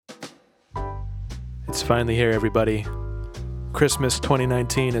It's finally here, everybody. Christmas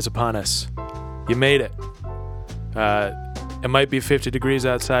 2019 is upon us. You made it. It might be 50 degrees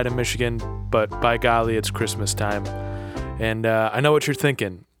outside in Michigan, but by golly, it's Christmas time. And I know what you're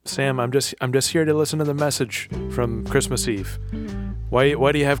thinking. Sam, I'm just here to listen to the message from Christmas Eve.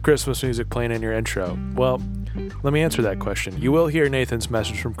 Why do you have Christmas music playing in your intro? Well, let me answer that question. You will hear Nathan's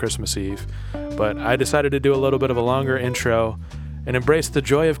message from Christmas Eve, but I decided to do a little bit of a longer intro and embrace the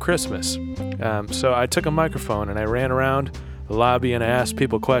joy of Christmas. So I took a microphone and I ran around the lobby and I asked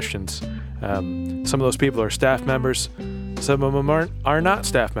people questions. Some of those people are staff members. Some of them are not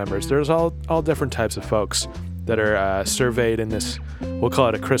staff members. There's all different types of folks that are surveyed in this, we'll call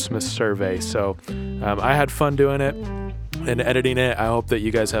it a Christmas survey. So I had fun doing it and editing it. I hope that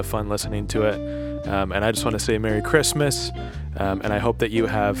you guys have fun listening to it. And I just want to say Merry Christmas. And I hope that you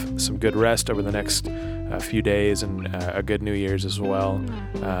have some good rest over the next few days and a good New Year's as well.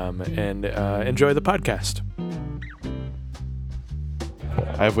 And enjoy the podcast.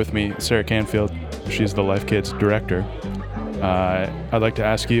 I have with me Sarah Canfield. She's the Life Kids director. I'd like to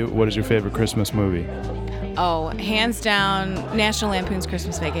ask you, what is your favorite Christmas movie? Oh, hands down, National Lampoon's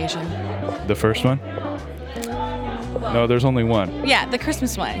Christmas Vacation. The first one? No, there's only one. Yeah, the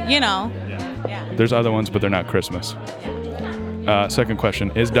Christmas one, you know. Yeah. There's other ones, but they're not Christmas. Second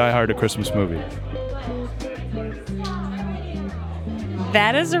question, is Die Hard a Christmas movie?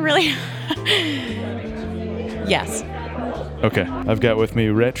 That is a really... Yes. Okay, I've got with me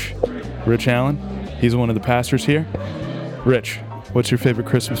Rich Allen. He's one of the pastors here. Rich, what's your favorite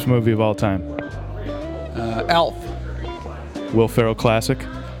Christmas movie of all time? Elf. Will Ferrell classic.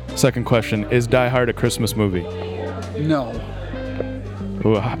 Second question, is Die Hard a Christmas movie? No.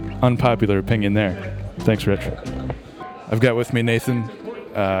 Ooh, unpopular opinion there. Thanks, Rich. I've got with me Nathan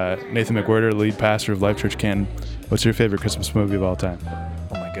McWhirter, lead pastor of Life Church Canton. What's your favorite Christmas movie of all time?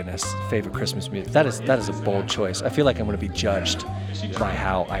 Oh my goodness, favorite Christmas movie. That is a bold choice. I feel like I'm going to be judged by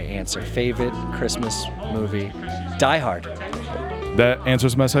how I answer. Favorite Christmas movie, Die Hard. That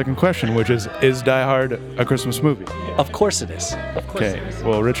answers my second question, which is Die Hard a Christmas movie? Of course it is. Okay,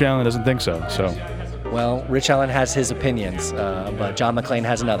 well, Rich Allen doesn't think so. Well, Rich Allen has his opinions, but John McClane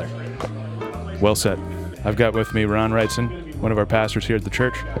has another. Well said. I've got with me Ron Wrightson, one of our pastors here at the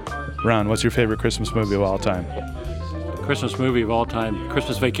church. Ron, what's your favorite Christmas movie of all time? Christmas movie of all time,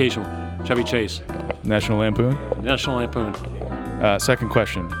 Christmas Vacation, Chevy Chase. National Lampoon? National Lampoon. Second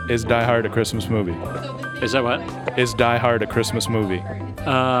question, is Die Hard a Christmas movie? Is that what? Is Die Hard a Christmas movie?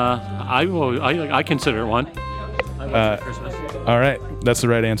 I consider it one. All right, that's the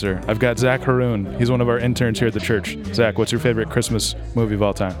right answer. I've got Zach Haroon. He's one of our interns here at the church. Zach, what's your favorite Christmas movie of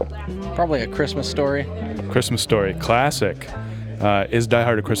all time? Probably A Christmas Story. Christmas Story, classic. Is Die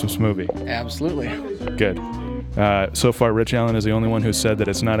Hard a Christmas movie? Absolutely. Good. So far, Rich Allen is the only one who said that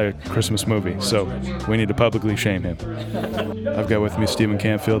it's not a Christmas movie, so we need to publicly shame him. I've got with me Stephen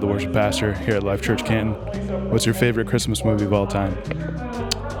Canfield, the worship pastor here at Life Church Canton. What's your favorite Christmas movie of all time?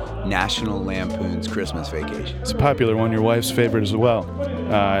 National Lampoon's Christmas Vacation. It's a popular one, your wife's favorite as well.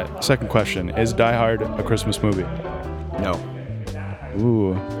 Second question, is Die Hard a Christmas movie? No.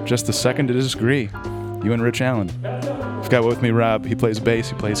 Ooh, just the second to disagree. You and Rich Allen. I've got with me Rob. He plays bass,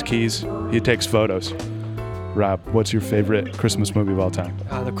 he plays keys, he takes photos. Rob, what's your favorite Christmas movie of all time?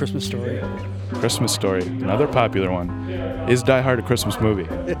 The Christmas Story. Christmas Story, another popular one. Is Die Hard a Christmas movie?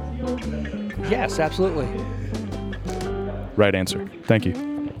 Yes, absolutely. Right answer. Thank you.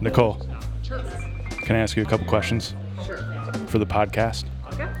 Nicole, can I ask you a couple questions? Sure. For the podcast?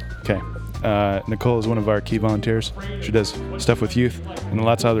 Okay. Nicole is one of our key volunteers. She does stuff with youth and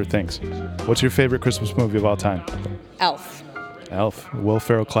lots of other things. What's your favorite Christmas movie of all time? Elf. Elf, Will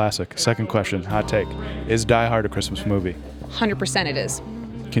Ferrell classic. Second question, hot take. Is Die Hard a Christmas movie? 100% it is.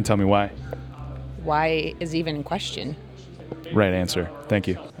 Can you tell me why? Why is even in question? Right answer. Thank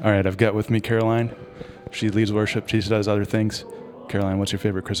you. All right, I've got with me Caroline. She leads worship. She does other things. Caroline, what's your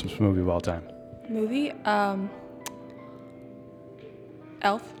favorite Christmas movie of all time? Movie?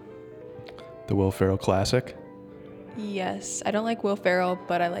 Elf. The Will Ferrell classic? Yes. I don't like Will Ferrell,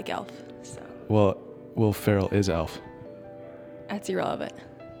 but I like Elf. So Well, Will Ferrell is Elf. that's irrelevant.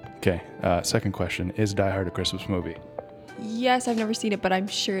 Okay, second question. Is Die Hard a Christmas movie? Yes, I've never seen it, but I'm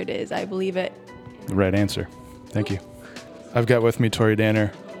sure it is. I believe it. The right answer. Thank you. I've got with me Tori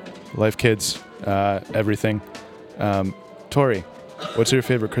Danner, Life Kids, everything. Tori, what's your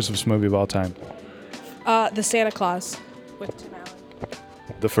favorite Christmas movie of all time? The Santa Claus with Tim Allen.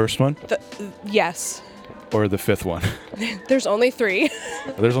 The first one? Yes. Or the fifth one? There's only 3.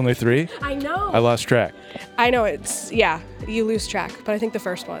 There's only 3? I know. I lost track. I know you lose track, but I think the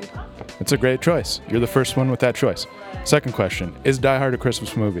first one. It's a great choice. You're the first one with that choice. Second question, is Die Hard a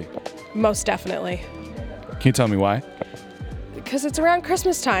Christmas movie? Most definitely. Can you tell me why? Because it's around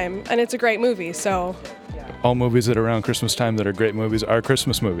Christmas time and it's a great movie, so. All movies that are around Christmas time that are great movies are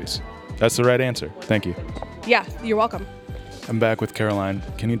Christmas movies. That's the right answer. Thank you. Yeah, you're welcome. I'm back with Caroline.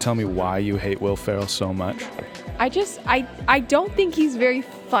 Can you tell me why you hate Will Ferrell so much? I don't think he's very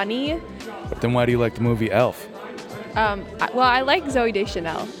funny. Then why do you like the movie Elf? I like Zooey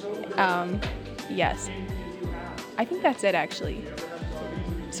Deschanel. Yes. I think that's it, actually.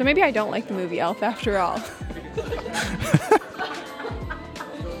 So maybe I don't like the movie Elf after all.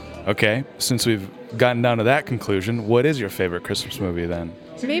 Okay, since we've gotten down to that conclusion, what is your favorite Christmas movie then?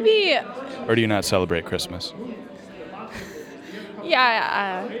 Maybe, Or do you not celebrate Christmas?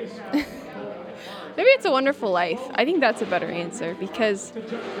 yeah, maybe It's a Wonderful Life. I think that's a better answer because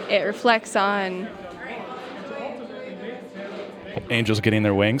it reflects on, Angels getting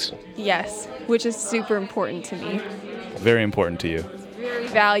their wings? yes, which is super important to me. Very important to you. Very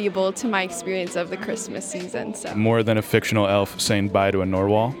valuable to my experience of the Christmas season. So More than a fictional elf saying bye to a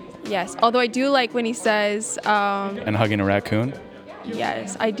narwhal yes, although I do like when he says, and hugging a raccoon?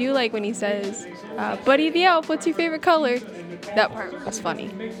 yes, I do like when he says, Buddy the Elf, what's your favorite color? That part was funny.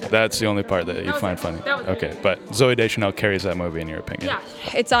 That's the only part that you find funny. Okay, but Zooey Deschanel carries that movie in your opinion. Yeah,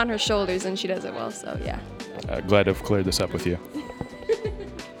 it's on her shoulders and she does it well, so yeah. Glad to have cleared this up with you.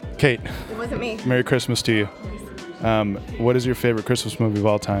 Kate, It wasn't me. Merry Christmas to you. What is your favorite Christmas movie of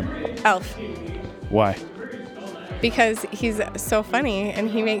all time? Elf. Why? Because he's so funny and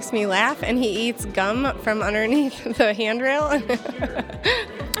he makes me laugh and he eats gum from underneath the handrail.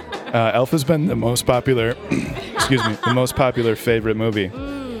 Elf has been the most popular, the most popular favorite movie.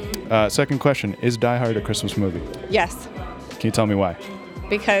 Second question, is Die Hard a Christmas movie? Yes, Can you tell me why?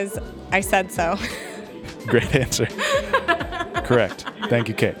 because I said so. Great answer. Correct. Thank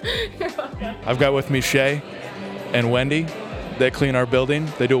you, Kate. I've got with me Shay and Wendy. They clean our building.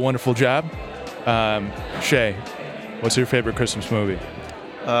 They do a wonderful job. Shay, what's your favorite Christmas movie?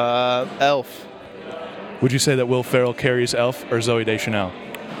 Elf. Would you say that Will Ferrell carries Elf or Zooey Deschanel?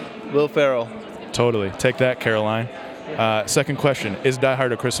 Will Ferrell. Totally. Take that, Caroline. Second question, is Die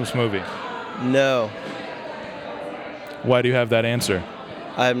Hard a Christmas movie? No. Why do you have that answer?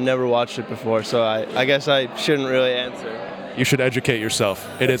 I've never watched it before, so I guess I shouldn't really answer. You should educate yourself.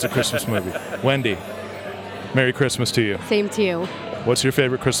 It is a Christmas movie. Wendy, Merry Christmas to you. Same to you. What's your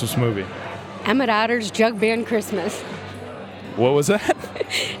favorite Christmas movie? Emmett Otter's Jug Band Christmas. What was that?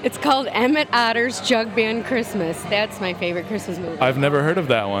 It's called Emmett Otter's Jug Band Christmas. That's my favorite Christmas movie. I've never heard of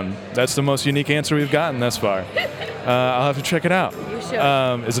that one. That's the most unique answer we've gotten thus far. I'll have to check it out. You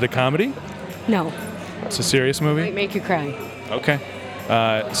should. Is it a comedy? No. It's a serious movie? Might make you cry. Okay.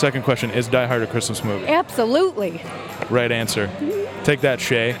 Second question, is Die Hard a Christmas movie? Absolutely. Right answer. Take that,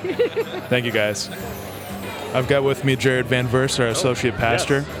 Shay. Thank you, guys. I've got with me Jared Van Verse, our associate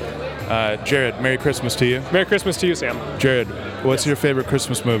pastor. Jared, Merry Christmas to you. Merry Christmas to you, Sam. Jared, what's your favorite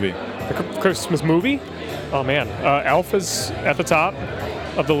Christmas movie? The Christmas movie? Oh, man. Elf is at the top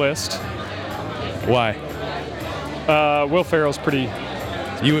of the list. Why? Will Ferrell's pretty...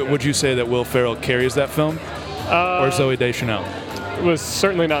 Would you say that Will Ferrell carries that film? Or Zooey Deschanel? It was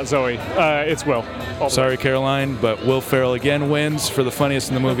certainly not Zoe. It's Will. Sorry, Caroline, but Will Ferrell again wins for the funniest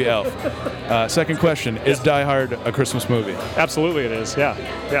in the movie Elf. Second question, is Die Hard a Christmas movie? Absolutely it is,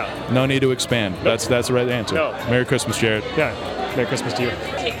 yeah. No need to expand. Nope. That's the right answer. No. Merry Christmas, Jared. Yeah, Merry Christmas to you.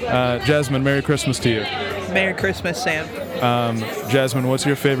 Jasmine, Merry Christmas to you. Merry Christmas, Sam. Jasmine, what's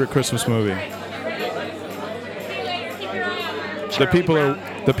your favorite Christmas movie?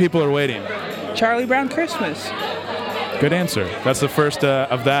 The people are waiting. Charlie Brown Christmas. Good answer. That's the first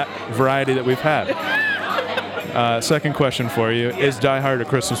of that variety that we've had. Second question for you. Is Die Hard a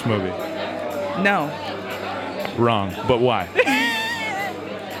Christmas movie? No. Wrong. But why?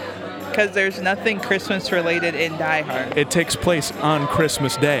 Because there's nothing Christmas related in Die Hard. It takes place on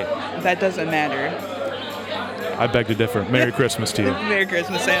Christmas Day. That doesn't matter. I beg to differ. Merry Christmas to you. Merry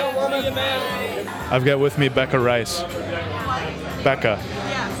Christmas, Sam. I've got with me Becca Rice. Becca.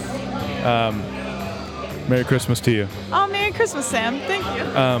 Merry Christmas to you. Oh, Merry Christmas, Sam. Thank you.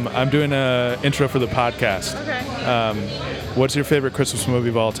 I'm doing an intro for the podcast. Okay. What's your favorite Christmas movie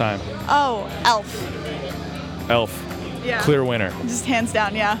of all time? Oh, Elf. Elf. Yeah. Clear winner. Just hands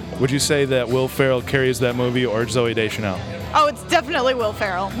down, yeah. Would you say that Will Ferrell carries that movie or Zooey Deschanel? Oh, it's definitely Will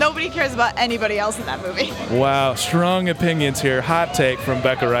Ferrell. Nobody cares about anybody else in that movie. Wow, strong opinions here. Hot take from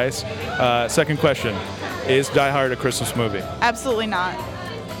Becca Rice. Second question. Is Die Hard a Christmas movie? Absolutely not.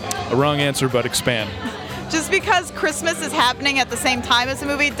 A wrong answer, but expand. Just because Christmas is happening at the same time as a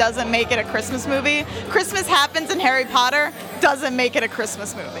movie doesn't make it a Christmas movie. Christmas happens in Harry Potter doesn't make it a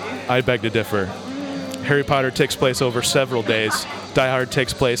Christmas movie. I beg to differ. Harry Potter takes place over several days. Die Hard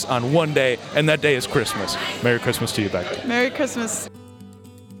takes place on one day, and that day is Christmas. Merry Christmas to you, Becky. Merry Christmas.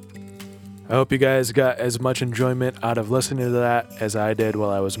 I hope you guys got as much enjoyment out of listening to that as I did while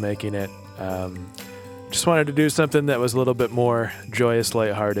I was making it. Just wanted to do something that was a little bit more joyous,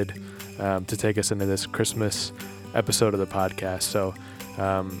 lighthearted, to take us into this Christmas episode of the podcast. So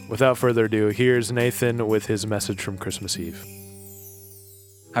without further ado, here's Nathan with his message from Christmas Eve.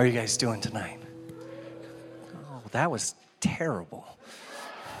 How are you guys doing tonight? Oh, that was terrible.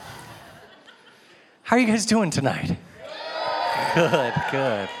 How are you guys doing tonight?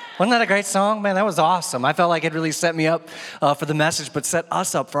 Good. Wasn't that a great song? Man, that was awesome. I felt like it really set me up for the message, but set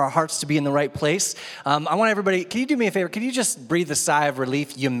us up for our hearts to be in the right place. I want everybody, can you do me a favor? Can you just breathe a sigh of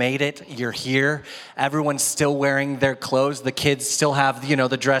relief? You made it. You're here. Everyone's still wearing their clothes. The kids still have,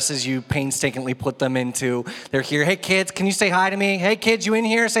 the dresses you painstakingly put them into. They're here. Hey, kids, can you say hi to me? Hey, kids, you in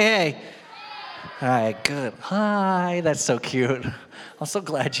here? Say hey. Hi, good. Hi, that's so cute. I'm so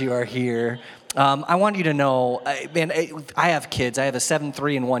glad you are here. I want you to know, I have kids. I have a 7,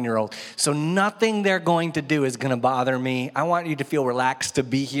 3, and 1-year-old. So nothing they're going to do is going to bother me. I want you to feel relaxed to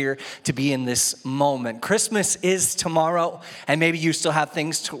be here, to be in this moment. Christmas is tomorrow, and maybe you still have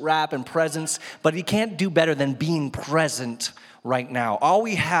things to wrap and presents, but you can't do better than being present right now. All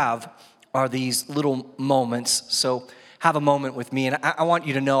we have are these little moments. So have a moment with me. And I want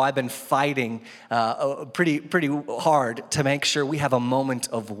you to know I've been fighting pretty hard to make sure we have a moment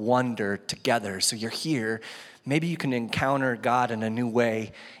of wonder together. So you're here. Maybe you can encounter God in a new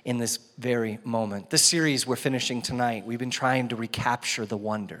way in this very moment. This series we're finishing tonight, we've been trying to recapture the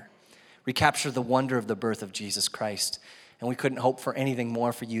wonder of the birth of Jesus Christ. And we couldn't hope for anything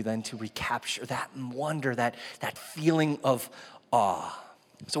more for you than to recapture that wonder, that feeling of awe.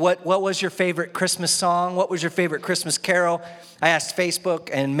 So what was your favorite Christmas song? What was your favorite Christmas carol? I asked Facebook,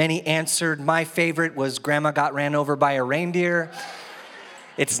 and many answered. My favorite was Grandma Got Ran Over by a Reindeer.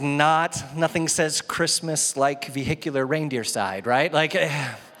 It's not. Nothing says Christmas like Vehicular Reindeer Side, right?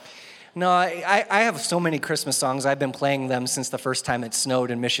 No, I have so many Christmas songs. I've been playing them since the first time it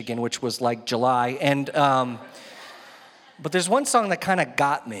snowed in Michigan, which was like July. But there's one song that kind of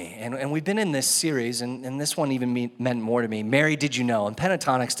got me, and we've been in this series, and this one even meant more to me. Mary, Did You Know? And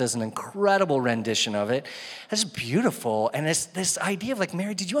Pentatonics does an incredible rendition of it. It's beautiful, and it's this idea of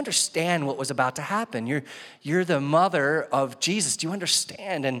Mary, did you understand what was about to happen? You're the mother of Jesus. Do you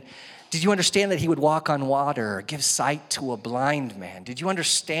understand? And did you understand that he would walk on water or give sight to a blind man? Did you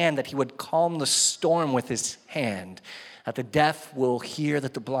understand that he would calm the storm with his hand? That the deaf will hear,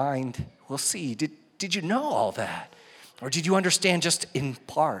 that the blind will see? Did you know all that? Or did you understand just in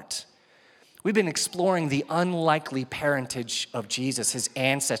part? We've been exploring the unlikely parentage of Jesus, his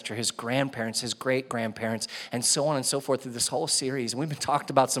ancestor, his grandparents, his great-grandparents, and so on and so forth through this whole series. And we've been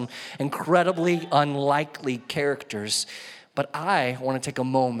talked about some incredibly unlikely characters. But I want to take a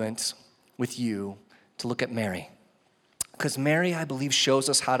moment with you to look at Mary. Because Mary, I believe, shows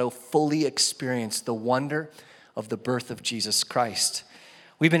us how to fully experience the wonder of the birth of Jesus Christ.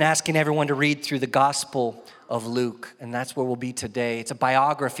 We've been asking everyone to read through the Gospel of Luke, and that's where we'll be today. It's a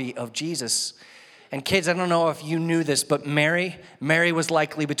biography of Jesus. And kids, I don't know if you knew this, but Mary was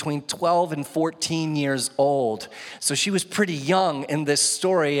likely between 12 and 14 years old. So she was pretty young in this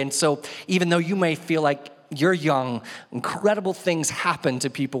story. And so even though you may feel like you're young, incredible things happen to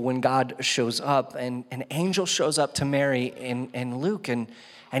people when God shows up. And an angel shows up to Mary in Luke and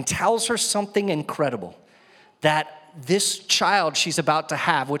tells her something incredible, that this child she's about to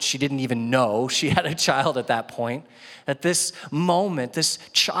have, which she didn't even know she had a child at that point, that this moment, this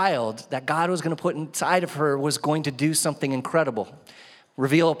child that God was going to put inside of her was going to do something incredible.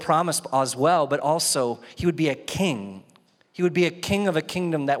 Reveal a promise as well, but also he would be a king. He would be a king of a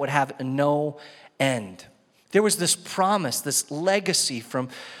kingdom that would have no end. There was this promise, this legacy from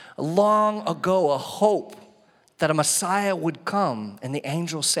long ago, a hope that a Messiah would come. And the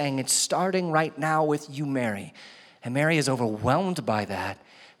angel saying, it's starting right now with you, Mary. And Mary is overwhelmed by that.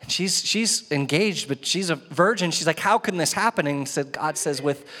 And she's engaged, but she's a virgin. She's like, how can this happen? And God says,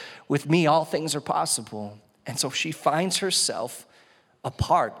 with me, all things are possible. And so she finds herself a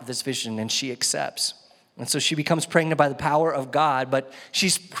part of this vision, and she accepts. And so she becomes pregnant by the power of God, but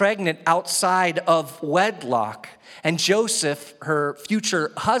she's pregnant outside of wedlock. And Joseph, her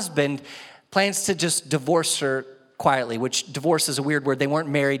future husband, plans to just divorce her quietly, which divorce is a weird word. They weren't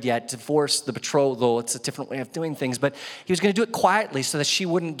married yet. Divorce, the betrothal, it's a different way of doing things. But he was going to do it quietly so that she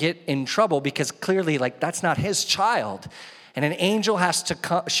wouldn't get in trouble, because clearly, that's not his child. And an angel has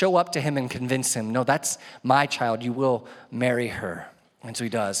to show up to him and convince him, no, that's my child. You will marry her. And so he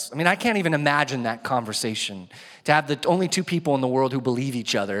does. I mean, I can't even imagine that conversation, to have the only two people in the world who believe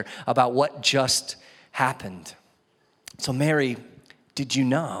each other about what just happened. So Mary, did you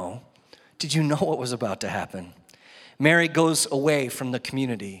know what was about to happen? Mary goes away from the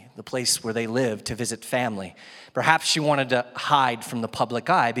community, the place where they live, to visit family. Perhaps she wanted to hide from the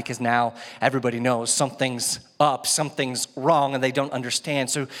public eye because now everybody knows something's up, something's wrong, and they don't understand.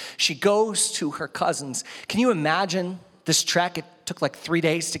 So she goes to her cousins. Can you imagine this trek? It took like 3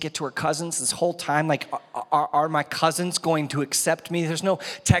 days to get to her cousins. This whole time, like, are my cousins going to accept me? There's no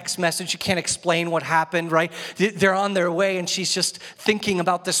text message. You can't explain what happened, right? They're on their way, and she's just thinking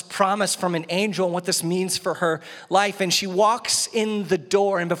about this promise from an angel and what this means for her life. And she walks in the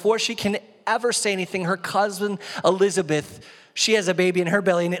door, and before she can ever say anything, her cousin Elizabeth, she has a baby in her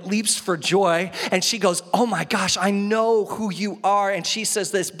belly, and it leaps for joy. And she goes, "Oh my gosh, I know who you are." And she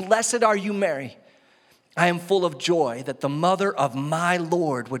says this, "Blessed are you, Mary. I am full of joy that the mother of my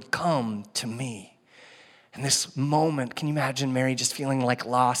Lord would come to me." And this moment, can you imagine Mary just feeling like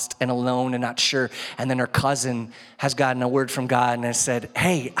lost and alone and not sure? And then her cousin has gotten a word from God and has said,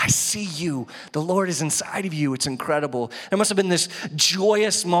 "Hey, I see you. The Lord is inside of you." It's incredible. There must have been this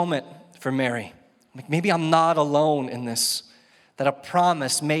joyous moment for Mary. Like, maybe I'm not alone in this. That a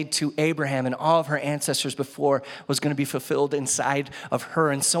promise made to Abraham and all of her ancestors before was going to be fulfilled inside of her,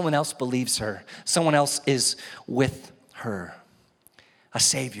 and someone else believes her. Someone else is with her. A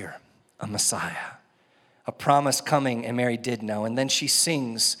Savior, a Messiah. A promise coming, and Mary did know. And then she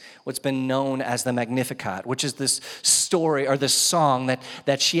sings what's been known as the Magnificat, which is this story or this song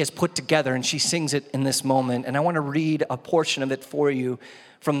that she has put together, and she sings it in this moment. And I want to read a portion of it for you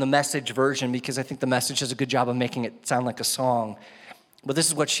from the Message version, because I think the Message does a good job of making it sound like a song. But this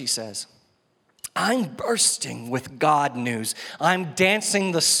is what she says. "I'm bursting with God news. I'm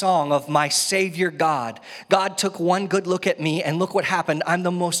dancing the song of my Savior God. God took one good look at me, and look what happened. I'm the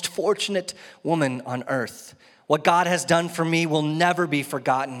most fortunate woman on earth. What God has done for me will never be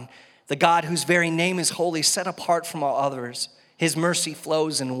forgotten. The God whose very name is holy, set apart from all others. His mercy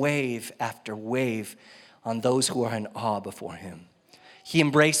flows in wave after wave on those who are in awe before him. He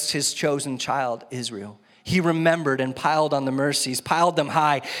embraced his chosen child, Israel. He remembered and piled on the mercies, piled them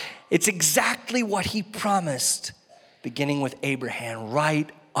high. It's exactly what he promised, beginning with Abraham, right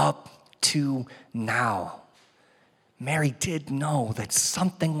up to now." Mary did know that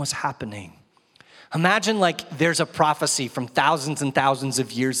something was happening. Imagine like there's a prophecy from thousands and thousands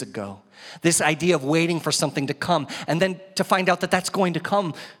of years ago. This idea of waiting for something to come, and then to find out that that's going to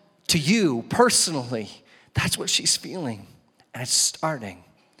come to you personally. That's what she's feeling. And it's starting.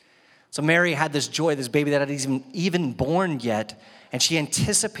 So Mary had this joy, this baby that hadn't even born yet, and she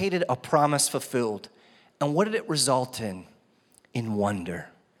anticipated a promise fulfilled. And what did it result in? In wonder.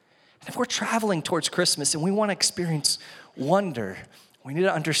 And if we're traveling towards Christmas and we want to experience wonder, we need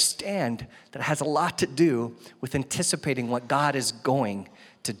to understand that it has a lot to do with anticipating what God is going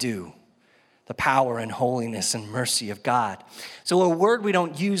to do. The power and holiness and mercy of God. So a word we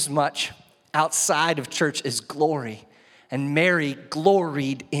don't use much outside of church is glory. And Mary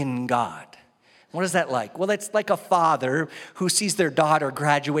gloried in God. What is that like? Well, it's like a father who sees their daughter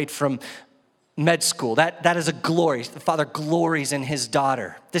graduate from med school. That is a glory. The father glories in his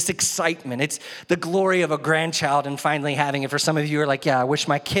daughter. This excitement. It's the glory of a grandchild and finally having it. For some of you are like, yeah, I wish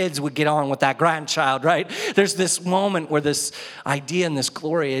my kids would get on with that grandchild, right? There's this moment where this idea and this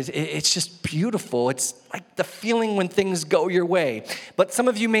glory it's just beautiful. It's like the feeling when things go your way. But some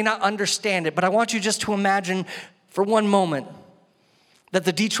of you may not understand it, but I want you just to imagine for one moment that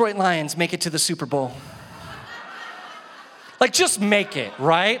the Detroit Lions make it to the Super Bowl. Like, just make it,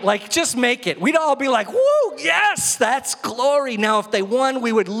 right? Like, just make it. We'd all be like, woo, yes, that's glory. Now, if they won,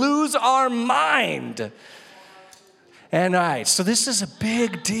 we would lose our mind. And all right, so this is a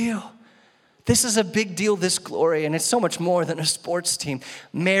big deal. This is a big deal, this glory, and it's so much more than a sports team.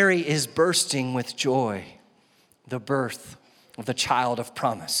 Mary is bursting with joy. The birth of the child of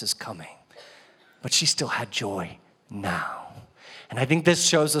promise is coming. But she still had joy now. And I think this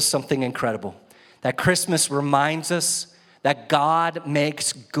shows us something incredible. That Christmas reminds us that God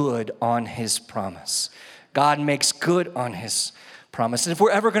makes good on his promise. God makes good on his promise. And if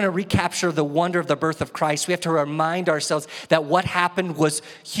we're ever going to recapture the wonder of the birth of Christ, we have to remind ourselves that what happened was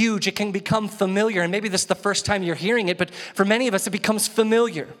huge. It can become familiar. And maybe this is the first time you're hearing it, but for many of us, it becomes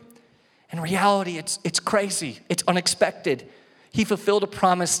familiar. In reality, it's crazy. It's unexpected. He fulfilled a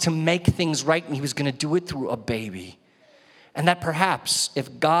promise to make things right, and he was going to do it through a baby. And that perhaps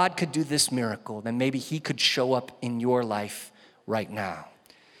if God could do this miracle, then maybe he could show up in your life right now.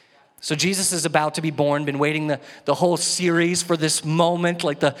 So Jesus is about to be born, been waiting the whole series for this moment,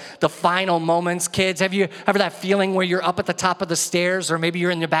 like the final moments. Kids, have you ever that feeling where you're up at the top of the stairs, or maybe you're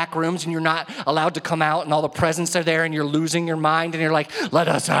in the back rooms and you're not allowed to come out and all the presents are there and you're losing your mind and you're like, let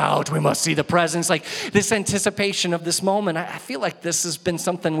us out, we must see the presents. Like this anticipation of this moment, I feel like this has been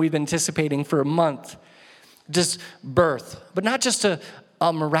something we've been anticipating for a month. Just birth, but not just a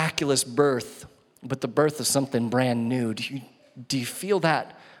miraculous birth, but the birth of something brand new. Do you feel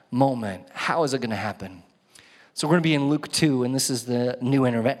that moment? How is it going to happen? So we're going to be in Luke 2, and this is the New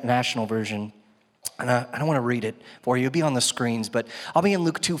International Version. And I don't want to read it for you. It'll be on the screens, but I'll be in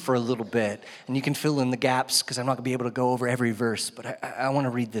Luke 2 for a little bit, and you can fill in the gaps because I'm not going to be able to go over every verse, but I want to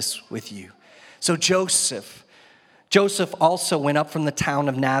read this with you. So Joseph also went up from the town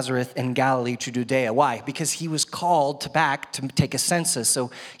of Nazareth in Galilee to Judea. Why? Because he was called back to take a census.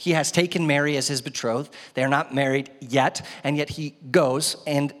 So he has taken Mary as his betrothed. They're not married yet, and yet he goes,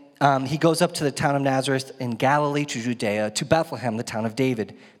 and he goes up to the town of Nazareth in Galilee to Judea, to Bethlehem, the town of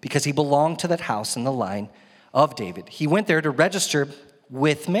David, because he belonged to that house in the line of David. He went there to register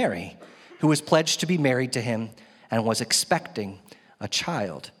with Mary, who was pledged to be married to him and was expecting a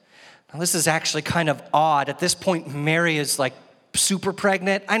child. Now, this is actually kind of odd. At this point, Mary is like super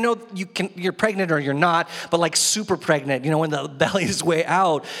pregnant. I know you're pregnant or you're not, but like super pregnant, when the belly is way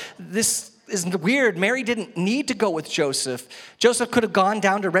out. This is weird. Mary didn't need to go with Joseph. Joseph could have gone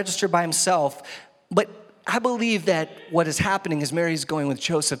down to register by himself, but I believe that what is happening is Mary's going with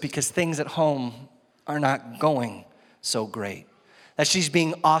Joseph because things at home are not going so great. That she's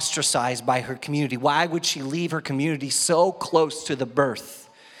being ostracized by her community. Why would she leave her community so close to the birth?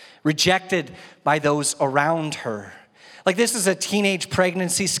 Rejected by those around her. Like this is a teenage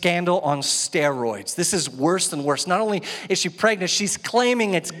pregnancy scandal on steroids. This is worse than worse. Not only is she pregnant, she's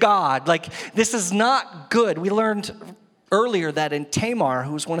claiming it's God. Like this is not good. We learned earlier that in Tamar,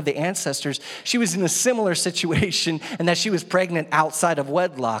 who was one of the ancestors, she was in a similar situation and that she was pregnant outside of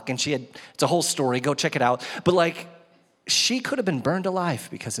wedlock. And it's a whole story, go check it out. But like she could have been burned alive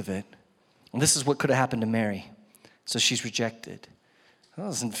because of it. And this is what could have happened to Mary. So she's rejected. That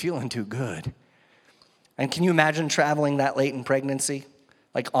wasn't feeling too good. And can you imagine traveling that late in pregnancy?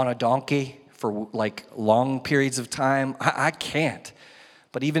 Like on a donkey for like long periods of time? I can't.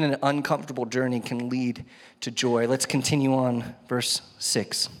 But even an uncomfortable journey can lead to joy. Let's continue on, verse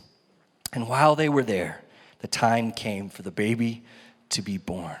 6. And while they were there, the time came for the baby to be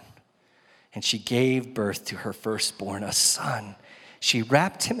born. And she gave birth to her firstborn, a son. She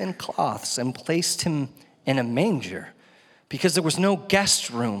wrapped him in cloths and placed him in a manger, because there was no guest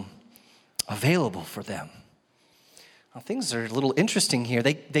room available for them. Now, things are a little interesting here.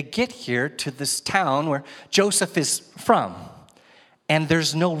 They get here to this town where Joseph is from, and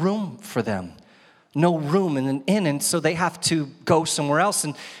there's no room for them. No room in an inn, and so they have to go somewhere else.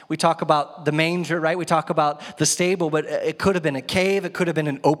 And we talk about the manger, right? We talk about the stable, but it could have been a cave. It could have been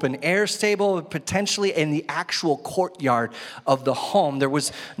an open air stable, potentially in the actual courtyard of the home. There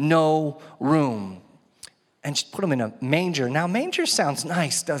was no room. And she put him in a manger. Now, manger sounds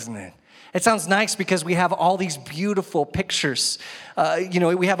nice, doesn't it? It sounds nice because we have all these beautiful pictures.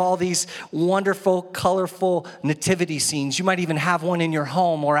 We have all these wonderful, colorful nativity scenes. You might even have one in your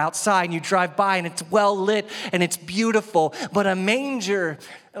home or outside, and you drive by, and it's well lit, and it's beautiful. But a manger,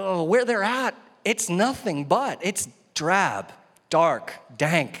 where they're at, it's nothing but. It's drab, dark,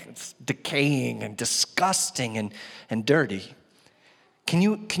 dank. It's decaying and disgusting and dirty. Can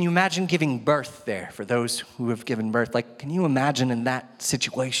you imagine giving birth there for those who have given birth? Like, can you imagine in that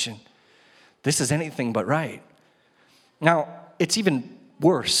situation? This is anything but right. Now, it's even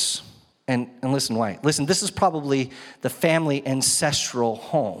worse. And listen why. Listen, this is probably the family ancestral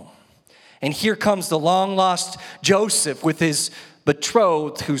home. And here comes the long-lost Joseph with his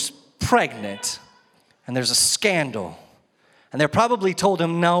betrothed who's pregnant. And there's a scandal. And they're probably told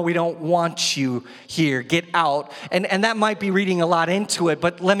him, no, we don't want you here, get out. And that might be reading a lot into it,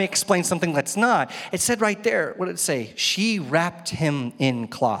 but let me explain something that's not. It said right there, what did it say? She wrapped him in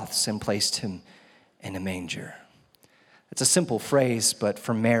cloths and placed him in a manger. It's a simple phrase, but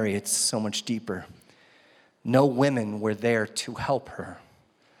for Mary, it's so much deeper. No women were there to help her.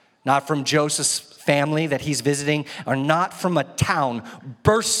 Not from Joseph's family that he's visiting, or not from a town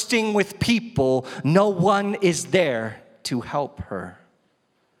bursting with people. No one is there to help her.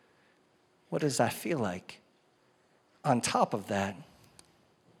 What does that feel like? On top of that,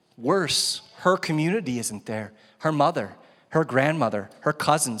 worse, her community isn't there. Her mother, her grandmother, her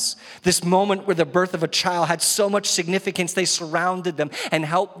cousins. This moment where the birth of a child had so much significance, they surrounded them and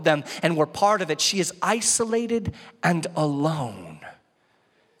helped them and were part of it. She is isolated and alone.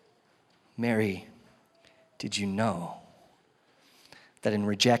 Mary, did you know that in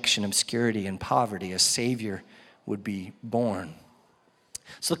rejection, obscurity, and poverty, a Savior would be born.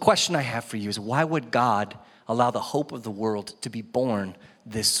 So the question I have for you is, why would God allow the hope of the world to be born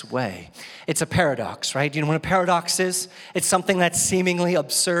this way? It's a paradox, right? You know what a paradox is? It's something that's seemingly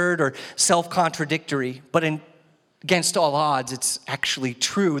absurd or self-contradictory, but against all odds, it's actually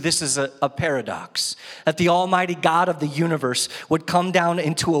true. This is a paradox, that the Almighty God of the universe would come down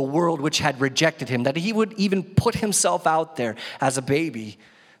into a world which had rejected him, that he would even put himself out there as a baby.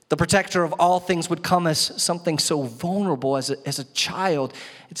 The protector of all things would come as something so vulnerable as a child.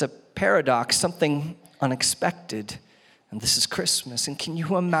 It's a paradox, something unexpected. And this is Christmas. And can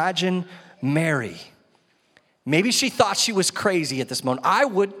you imagine Mary? Maybe she thought she was crazy at this moment. I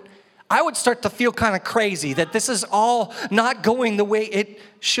would start to feel kind of crazy that this is all not going the way it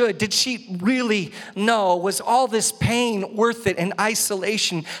should. Did she really know? Was all this pain worth it in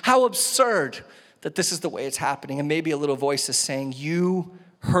isolation? How absurd that this is the way it's happening. And maybe a little voice is saying, you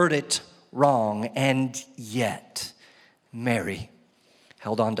heard it wrong. And yet, Mary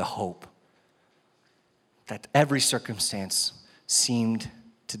held on to hope that every circumstance seemed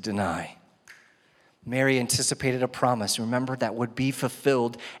to deny. Mary anticipated a promise, remember, that would be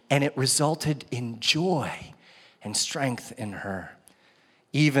fulfilled, and it resulted in joy and strength in her.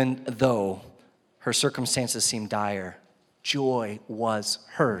 Even though her circumstances seemed dire, joy was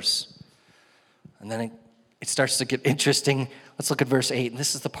hers. And then it starts to get interesting. Let's look at verse 8. And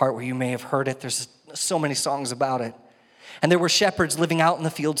this is the part where you may have heard it. There's so many songs about it. And there were shepherds living out in the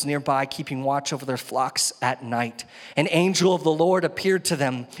fields nearby, keeping watch over their flocks at night. An angel of the Lord appeared to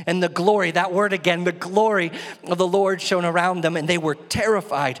them, and the glory, that word again, the glory of the Lord shone around them, and they were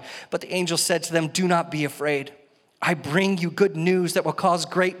terrified. But the angel said to them, do not be afraid. I bring you good news that will cause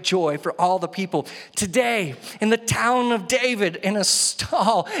great joy for all the people. Today, in the town of David, in a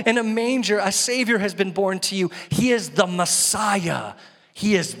stall, in a manger, a Savior has been born to you. He is the Messiah.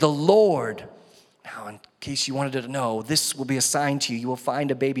 He is the Lord. Now, in case you wanted to know, this will be a sign to you. You will find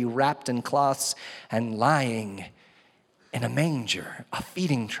a baby wrapped in cloths and lying in a manger, a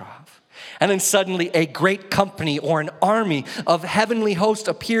feeding trough. And then suddenly a great company or an army of heavenly hosts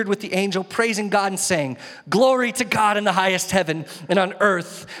appeared with the angel, praising God and saying, glory to God in the highest heaven, and on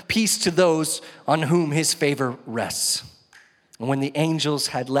earth peace to those on whom his favor rests. And when the angels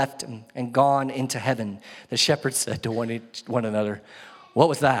had left and gone into heaven, the shepherds said to one another, what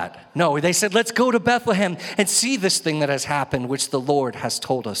was that? No, they said, let's go to Bethlehem and see this thing that has happened, which the Lord has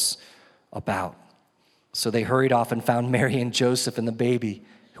told us about. So they hurried off and found Mary and Joseph and the baby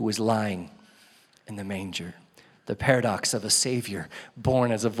who was lying in the manger. The paradox of a Savior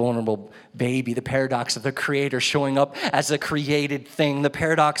born as a vulnerable baby. The paradox of the Creator showing up as a created thing. The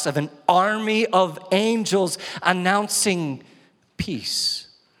paradox of an army of angels announcing peace.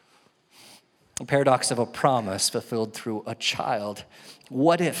 The paradox of a promise fulfilled through a child.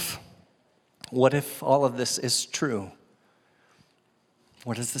 What if all of this is true?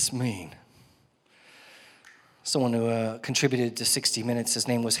 What does this mean? Someone who contributed to 60 Minutes, his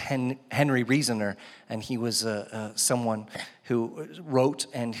name was Henry Reasoner, and he was someone who wrote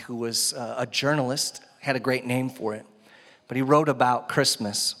and who was a journalist, had a great name for it. But he wrote about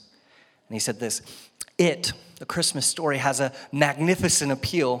Christmas, and he said this, the Christmas story, has a magnificent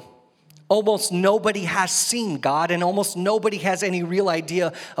appeal. Almost nobody has seen God, and almost nobody has any real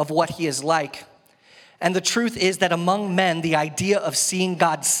idea of what he is like. And the truth is that among men, the idea of seeing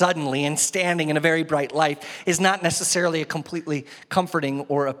God suddenly and standing in a very bright light is not necessarily a completely comforting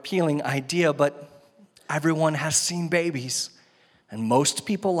or appealing idea, but everyone has seen babies, and most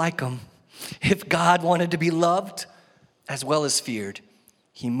people like them. If God wanted to be loved as well as feared,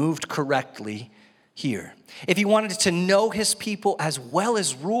 he moved correctly here. If he wanted to know his people as well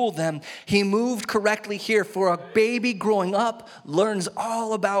as rule them, he moved correctly here. For a baby growing up learns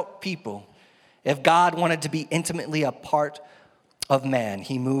all about people. If God wanted to be intimately a part of man,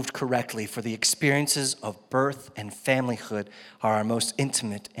 he moved correctly, for the experiences of birth and familyhood are our most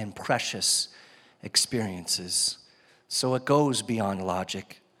intimate and precious experiences. So it goes beyond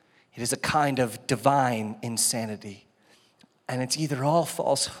logic. It is a kind of divine insanity. And it's either all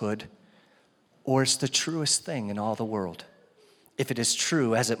falsehood or it's the truest thing in all the world. If it is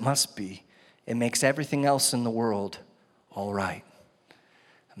true, as it must be, it makes everything else in the world all right.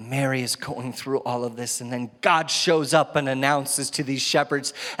 Mary is going through all of this, and then God shows up and announces to these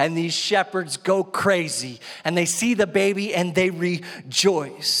shepherds, and these shepherds go crazy, and they see the baby and they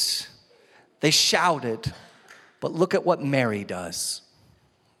rejoice. They shouted, but look at what Mary does.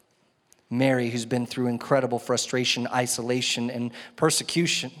 Mary, who's been through incredible frustration, isolation, and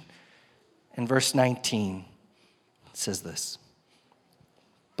persecution. In verse 19, it says this,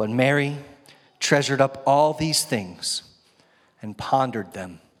 but Mary treasured up all these things and pondered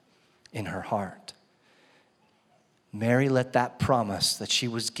them in her heart. Mary let that promise that she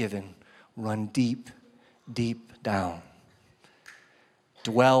was given run deep, deep down,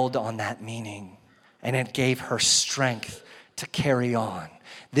 dwelled on that meaning, and it gave her strength to carry on.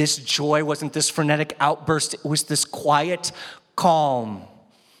 This joy wasn't this frenetic outburst, it was this quiet calm,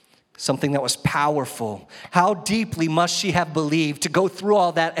 something that was powerful. How deeply must she have believed to go through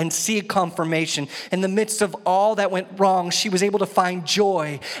all that and see a confirmation? In the midst of all that went wrong, she was able to find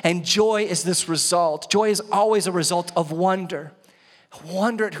joy, and joy is this result. Joy is always a result of wonder.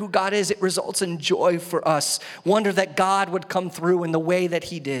 Wonder at who God is, it results in joy for us. Wonder that God would come through in the way that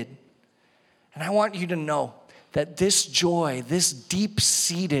he did. And I want you to know that this joy, this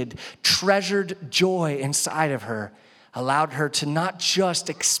deep-seated, treasured joy inside of her allowed her to not just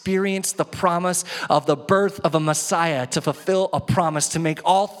experience the promise of the birth of a Messiah, to fulfill a promise, to make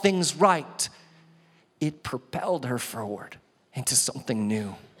all things right. It propelled her forward into something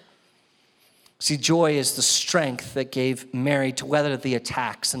new. See, joy is the strength that gave Mary to weather the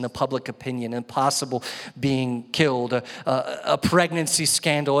attacks and the public opinion, impossible being killed, a pregnancy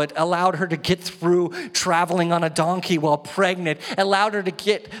scandal. It allowed her to get through traveling on a donkey while pregnant. It allowed her to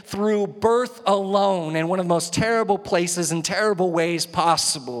get through birth alone in one of the most terrible places and terrible ways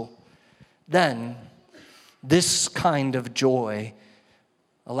possible. Then, this kind of joy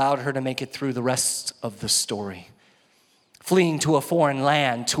allowed her to make it through the rest of the story. Fleeing to a foreign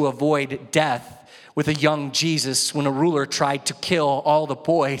land to avoid death with a young Jesus when a ruler tried to kill all the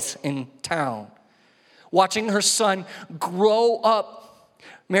boys in town. Watching her son grow up.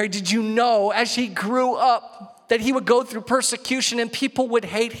 Mary, did you know as he grew up that he would go through persecution and people would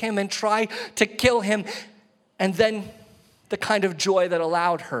hate him and try to kill him? And then the kind of joy that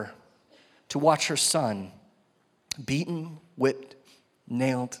allowed her to watch her son beaten, whipped,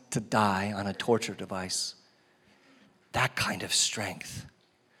 nailed to die on a torture device. That kind of strength,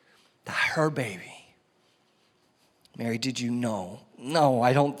 that her baby. Mary, did you know? No,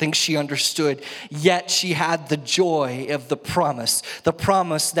 I don't think she understood. Yet she had the joy of the promise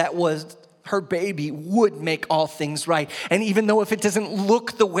that was her baby would make all things right. And even though if it doesn't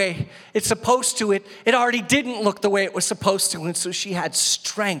look the way it's supposed to, it already didn't look the way it was supposed to. And so she had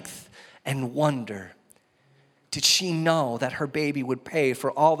strength and wonder. Did she know that her baby would pay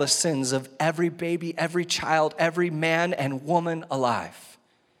for all the sins of every baby, every child, every man and woman alive?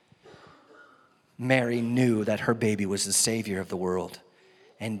 Mary knew that her baby was the Savior of the world,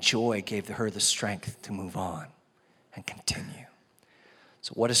 and joy gave her the strength to move on and continue.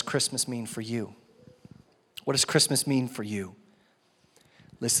 So what does Christmas mean for you? What does Christmas mean for you?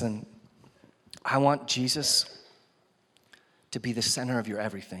 Listen, I want Jesus to be the center of your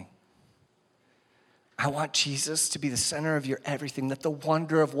everything. I want Jesus to be the center of your everything, that the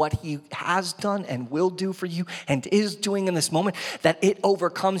wonder of what he has done and will do for you and is doing in this moment, that it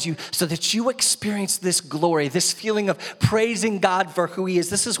overcomes you so that you experience this glory, this feeling of praising God for who he is.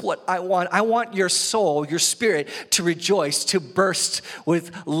 This is what I want. I want your soul, your spirit to rejoice, to burst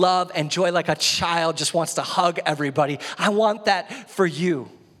with love and joy like a child just wants to hug everybody. I want that for you,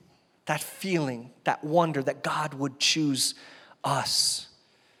 that feeling, that wonder that God would choose us.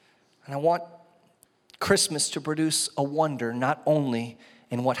 And I want Christmas to produce a wonder not only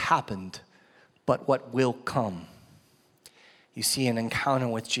in what happened, but what will come. You see, an encounter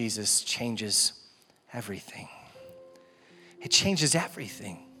with Jesus changes everything. It changes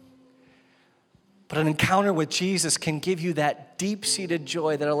everything. But an encounter with Jesus can give you that deep-seated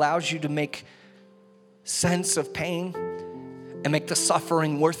joy that allows you to make sense of pain and make the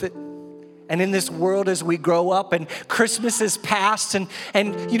suffering worth it. And in this world as we grow up and Christmas is past and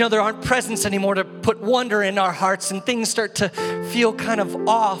you know, there aren't presents anymore to put wonder in our hearts and things start to feel kind of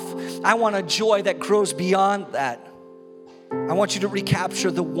off. I want a joy that grows beyond that. I want you to recapture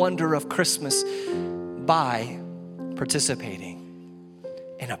the wonder of Christmas by participating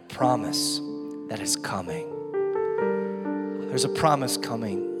in a promise that is coming. There's a promise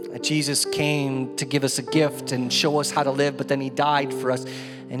coming. That Jesus came to give us a gift and show us how to live, but then he died for us.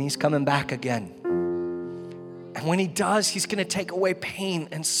 And he's coming back again. And when he does, he's going to take away pain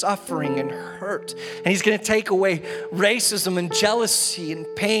and suffering and hurt. And he's going to take away racism and jealousy and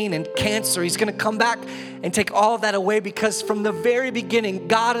pain and cancer. He's going to come back and take all of that away because from the very beginning,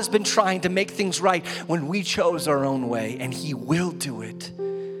 God has been trying to make things right when we chose our own way, and he will do it.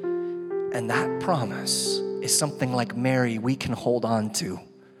 And that promise is something like Mary we can hold on to.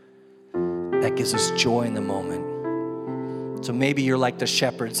 That gives us joy in the moment. So maybe you're like the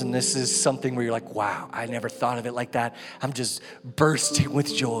shepherds and this is something where you're like, wow, I never thought of it like that. I'm just bursting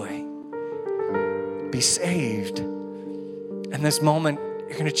with joy. Be saved. In this moment,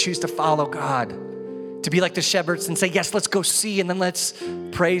 you're going to choose to follow God. To be like the shepherds and say, yes, let's go see, and then let's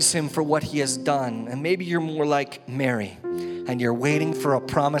praise him for what he has done. And maybe you're more like Mary, and you're waiting for a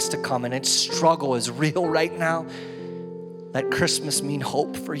promise to come, and its struggle is real right now. Let Christmas mean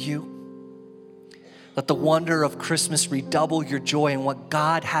hope for you. Let the wonder of Christmas redouble your joy in what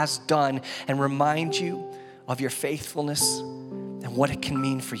God has done and remind you of your faithfulness and what it can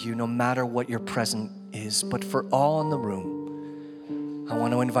mean for you no matter what your present is. But for all in the room, I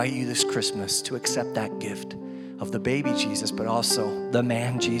want to invite you this Christmas to accept that gift of the baby Jesus, but also the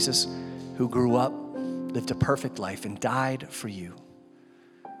man Jesus who grew up, lived a perfect life, and died for you.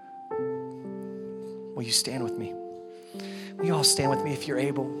 Will you stand with me? Will you all stand with me if you're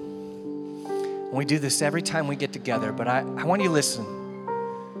able? And we do this every time we get together, but I want you to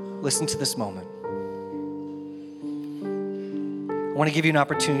listen. Listen to this moment. I want to give you an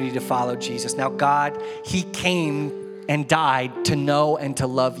opportunity to follow Jesus. Now, God, he came and died to know and to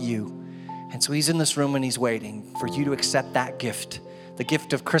love you. And so he's in this room and he's waiting for you to accept that gift, the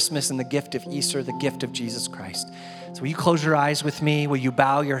gift of Christmas and the gift of Easter, the gift of Jesus Christ. So will you close your eyes with me? Will you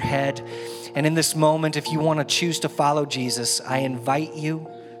bow your head? And in this moment, if you want to choose to follow Jesus, I invite you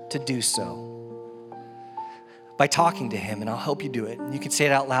to do so by talking to him, and I'll help you do it. You can say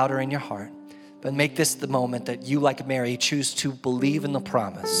it out loud or in your heart, but make this the moment that you, like Mary, choose to believe in the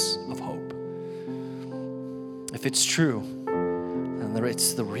promise of hope. If it's true, then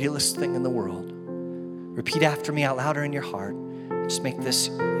it's the realest thing in the world. Repeat after me out loud or in your heart. Just make this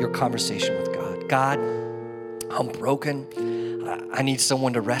your conversation with God. God, I'm broken. I need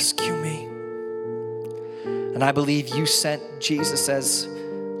someone to rescue me. And I believe you sent Jesus as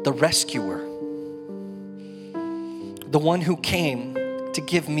the rescuer, the one who came to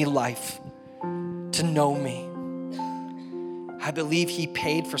give me life, to know me. I believe he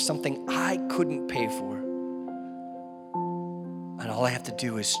paid for something I couldn't pay for. And all I have to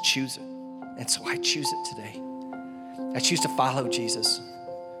do is choose it. And so I choose it today. I choose to follow Jesus.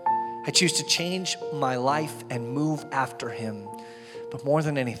 I choose to change my life and move after him. But more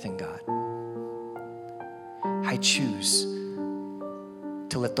than anything, God, I choose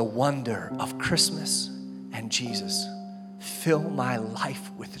to let the wonder of Christmas and Jesus fill my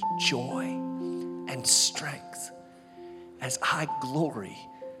life with joy and strength as I glory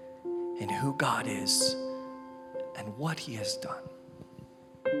in who God is and what he has done.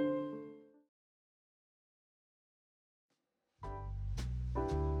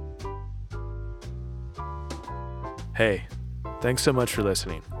 Hey, thanks so much for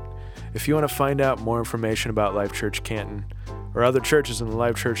listening. If you want to find out more information about Life Church Canton or other churches in the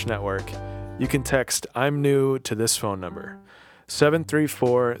Life Church Network, you can text "I'm new" to this phone number,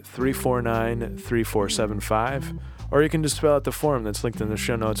 734-349-3475, or you can just fill out the form that's linked in the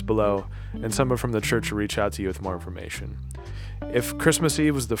show notes below, and someone from the church will reach out to you with more information. If Christmas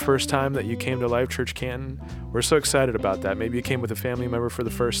Eve was the first time that you came to Life Church Canton, we're so excited about that. Maybe you came with a family member for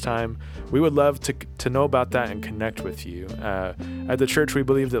the first time. We would love to know about that and connect with you. At the church, we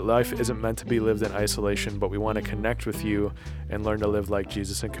believe that life isn't meant to be lived in isolation, but we want to connect with you and learn to live like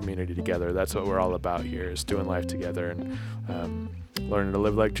Jesus in community together. That's what we're all about here, is doing life together and learning to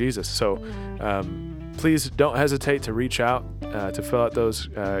live like Jesus. So please don't hesitate to reach out, to fill out those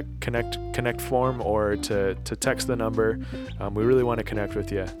connect form, or to text the number. We really want to connect with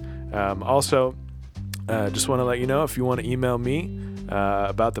you. Also, just want to let you know, if you want to email me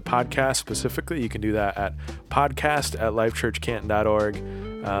about the podcast specifically, you can do that at podcast@lifechurchcanton.org.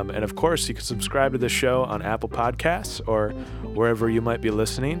 And of course, you can subscribe to the show on Apple Podcasts or wherever you might be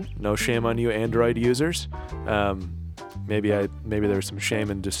listening. No shame on you Android users. Maybe there's some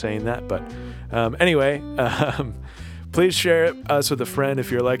shame in just saying that, but anyway, please share us with a friend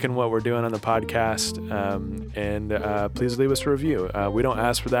if you're liking what we're doing on the podcast, and please leave us a review. We don't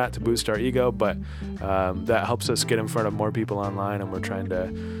ask for that to boost our ego, but that helps us get in front of more people online, and we're trying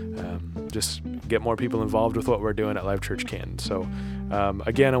to just get more people involved with what we're doing at Life Church Canton. So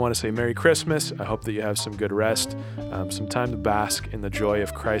again, I want to say Merry Christmas. I hope that you have some good rest, some time to bask in the joy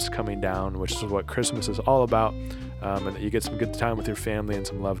of Christ coming down, which is what Christmas is all about. And that you get some good time with your family and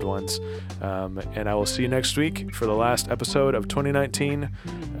some loved ones. And I will see you next week for the last episode of 2019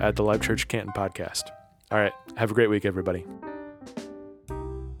 at the Life Church Canton podcast. All right. Have a great week, everybody.